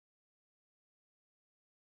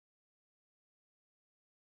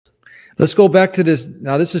Let's go back to this.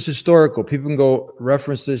 Now, this is historical. People can go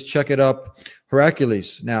reference this, check it up.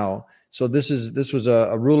 Heraclius now. So this was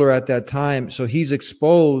a ruler at that time. So he's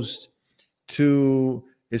exposed to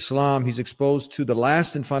Islam. He's exposed to the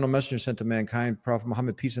last and final messenger sent to mankind, Prophet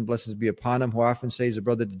Muhammad, peace and blessings be upon him, who often says a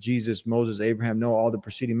brother to Jesus, Moses, Abraham, know all the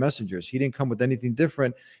preceding messengers. He didn't come with anything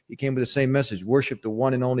different. He came with the same message. Worship the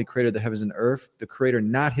one and only creator of the heavens and earth, the creator,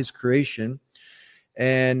 not his creation.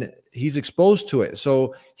 And he's exposed to it.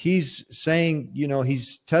 So he's saying, you know,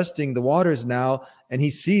 he's testing the waters now, and he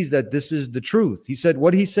sees that this is the truth. He said,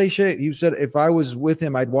 what did he say, Sheikh? He said, if I was with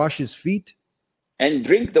him, I'd wash his feet and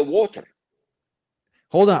drink the water.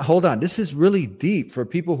 Hold on. This is really deep for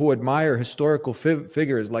people who admire historical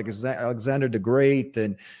figures like Alexander the Great,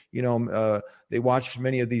 and you know, they watch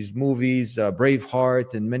many of these movies,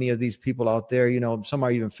 Braveheart, and many of these people out there. You know, some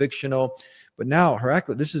are even fictional. But now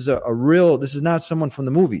Heraclius, this is a real. This is not someone from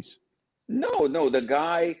the movies. No, the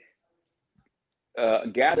guy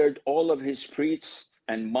gathered all of his priests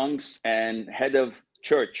and monks and head of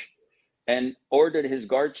church, and ordered his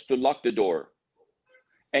guards to lock the door,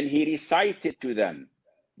 and he recited to them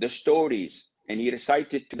the stories, and he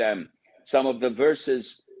recited to them some of the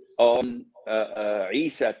verses on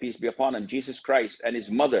Isa, peace be upon him, Jesus Christ, and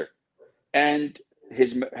his mother, and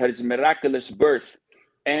his miraculous birth.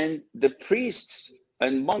 And the priests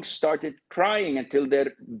and monks started crying until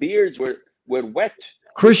their beards were wet.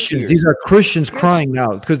 Christians, these are Christians crying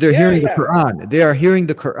now because they're hearing the Quran. They are hearing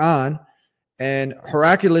the Quran, and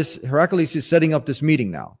Heraclius is setting up this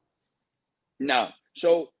meeting now. Now,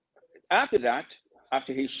 so after that,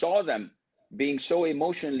 after he saw them being so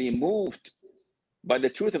emotionally moved by the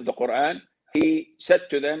truth of the Quran, he said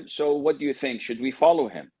to them, so what do you think? Should we follow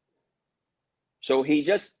him? So he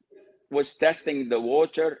just was testing the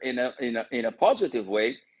water in a positive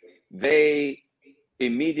way. They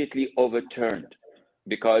immediately overturned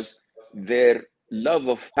because their love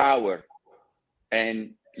of power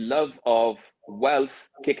and love of wealth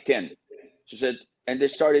kicked in. She said, and they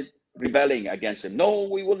started rebelling against him. No,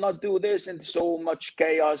 we will not do this, and so much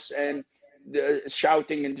chaos and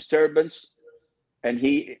shouting and disturbance. And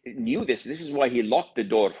he knew this. This is why he locked the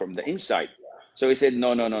door from the inside. So he said,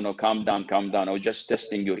 no, calm down. I was just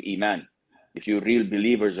testing your iman, if you're real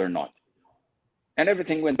believers or not. And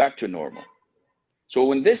everything went back to normal. So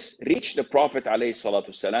when this reached the Prophet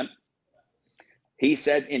ﷺ, he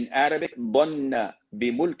said in Arabic, ضَنَّ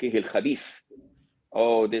بِمُلْكِهِ الْخَبِيثِ.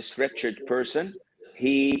 Oh, this wretched person,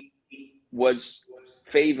 he was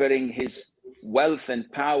favoring his wealth and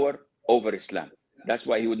power over Islam. That's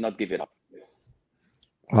why he would not give it up.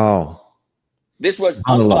 Wow. This was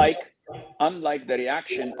unlike the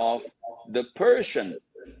reaction of the Persian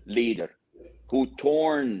leader who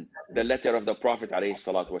torn the letter of the Prophet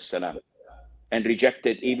ﷺ and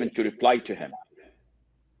rejected even to reply to him.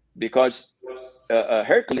 Because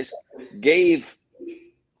Heraclius gave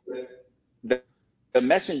the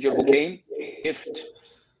messenger who came a gift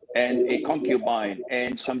and a concubine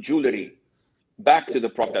and some jewelry back to the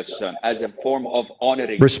Prophet as a form of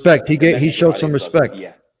honoring respect. He showed some respect.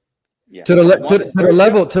 Yeah. To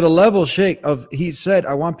the level, Sheikh, of he said,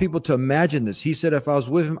 I want people to imagine this. He said, if I was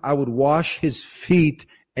with him, I would wash his feet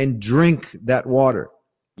and drink that water.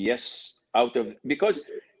 Yes, because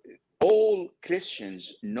all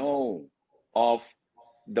Christians know of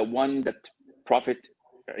the one that Prophet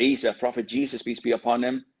Isa, Prophet Jesus, peace be upon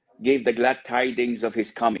him, gave the glad tidings of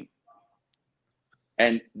his coming.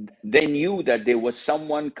 And they knew that there was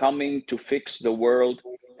someone coming to fix the world,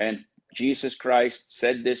 and Jesus Christ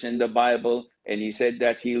said this in the Bible, and he said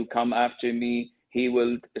that he'll come after me. He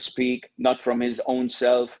will speak not from his own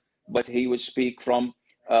self, but he will speak from,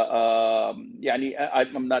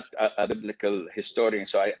 I'm not a biblical historian,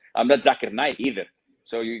 so I'm not Zakir Naik either.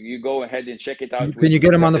 So you go ahead and check it out. Can you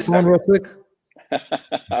get him on the phone real quick?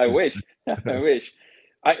 I wish.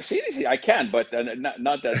 Seriously, I can, but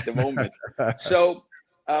not at the moment. So,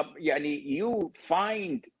 you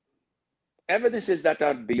find evidences that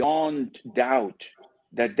are beyond doubt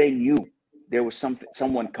that they knew there was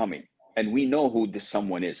someone coming, and we know who this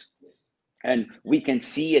someone is, and we can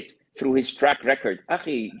see it through his track record.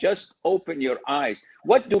 Akhi, just open your eyes.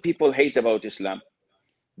 What do people hate about Islam?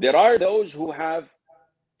 There are those who have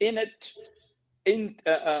enmity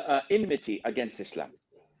against Islam,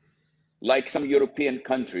 like some European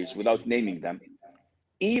countries, without naming them.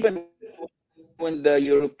 Even when the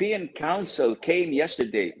European Council came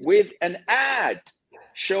yesterday with an ad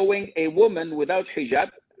showing a woman without hijab,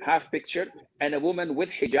 half picture, and a woman with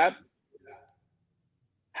hijab,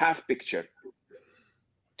 half picture,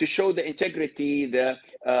 to show the integrity,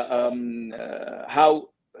 how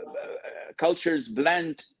cultures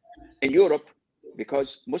blend in Europe, because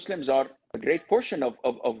Muslims are a great portion of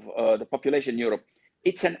the population in Europe.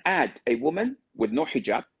 It's an ad, a woman with no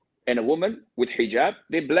hijab and a woman with hijab,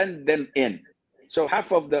 they blend them in. So half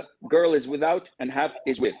of the girl is without and half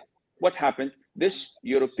is with. What happened? This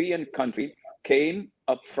European country came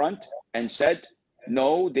up front and said,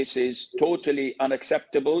 no, this is totally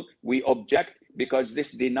unacceptable. We object because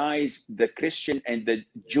this denies the Christian and the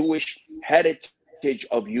Jewish heritage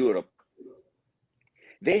of Europe.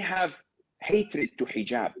 They have hatred to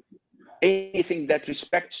hijab. Anything that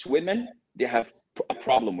respects women, they have a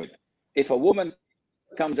problem with. If a woman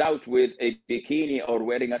comes out with a bikini or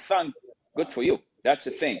wearing a thong, good for you. That's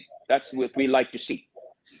the thing. That's what we like to see.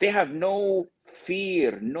 They have no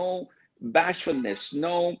fear, no bashfulness,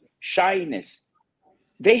 no shyness.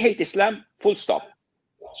 They hate Islam, full stop.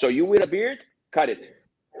 So you wear a beard, cut it.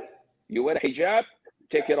 You wear a hijab,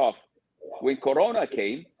 take it off. When Corona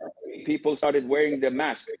came, people started wearing the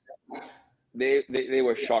mask. They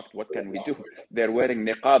were shocked. What can we do? They're wearing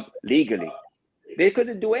niqab legally. They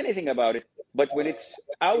couldn't do anything about it. But when it's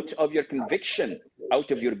out of your conviction,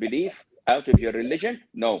 out of your belief, out of your religion,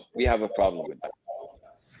 no, we have a problem with that.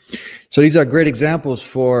 So these are great examples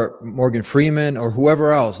for Morgan Freeman or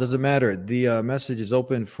whoever else. Doesn't matter. The message is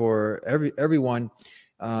open for everyone.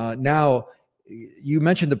 Now, you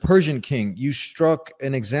mentioned the Persian king. You struck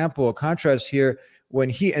an example, a contrast here when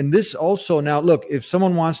he, and this also now, look, if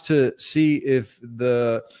someone wants to see if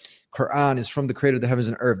the Quran is from the creator of the heavens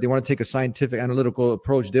and earth, they want to take a scientific analytical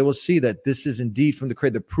approach, they will see that this is indeed from the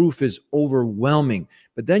creator. The proof is overwhelming.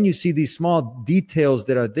 But then you see these small details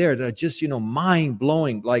that are there that are just, mind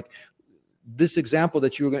blowing. Like this example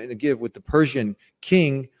that you were going to give with the Persian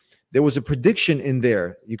king, there was a prediction in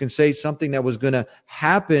there. You can say something that was going to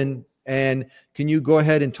happen. And can you go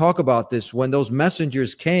ahead and talk about this? When those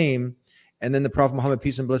messengers came and then the Prophet Muhammad,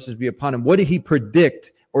 peace and blessings be upon him, what did he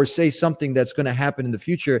predict or say something that's going to happen in the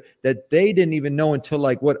future that they didn't even know until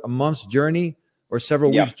like what, a month's journey or several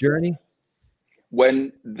weeks journey?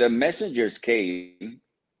 When the messengers came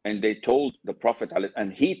and they told the Prophet,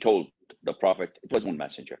 and he told the Prophet, it was one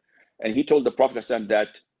messenger, and he told the Prophet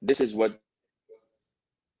that this is what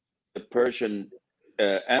the Persian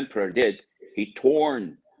emperor did. He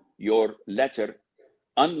torn your letter,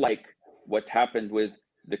 unlike what happened with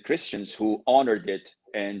the Christians who honored it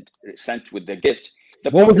and sent with the gift.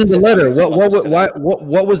 What was in the letter?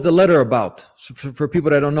 What was the letter about? For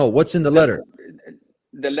people that don't know, what's in the letter?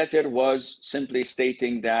 The letter was simply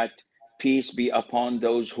stating that peace be upon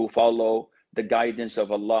those who follow the guidance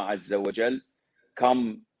of Allah Azza wa Jal.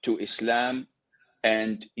 Come to Islam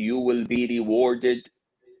and you will be rewarded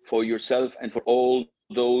for yourself and for all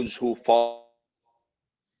those who follow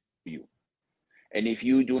you. And if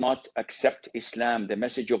you do not accept Islam, the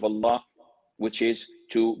message of Allah, which is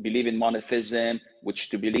to believe in monotheism, which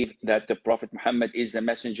to believe that the Prophet Muhammad is the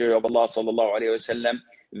messenger of Allah sallallahu alaihi wasallam,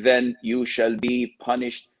 then you shall be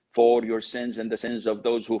punished for your sins and the sins of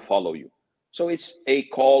those who follow you. So it's a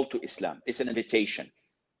call to Islam. It's an invitation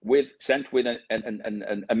sent with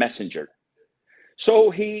a messenger.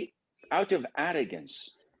 So he, out of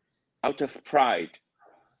arrogance, out of pride,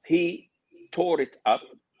 he tore it up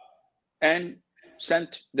and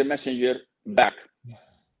sent the messenger back.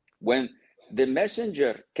 When the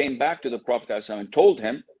messenger came back to the Prophet and told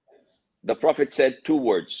him, the Prophet said two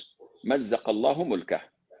words, مَزَّقَ اللَّهُ مُلْكَهُ.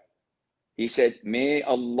 He said, may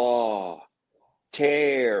Allah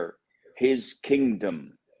tear his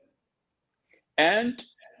kingdom. And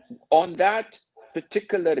on that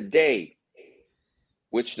particular day,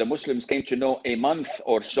 which the Muslims came to know a month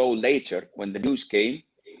or so later when the news came,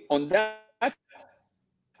 on that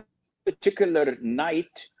particular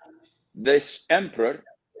night, this emperor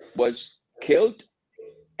was killed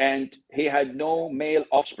and he had no male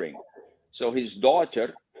offspring. So his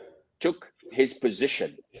daughter took his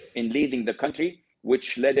position in leading the country,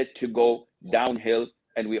 which led it to go downhill.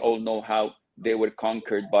 And we all know how they were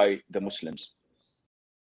conquered by the Muslims.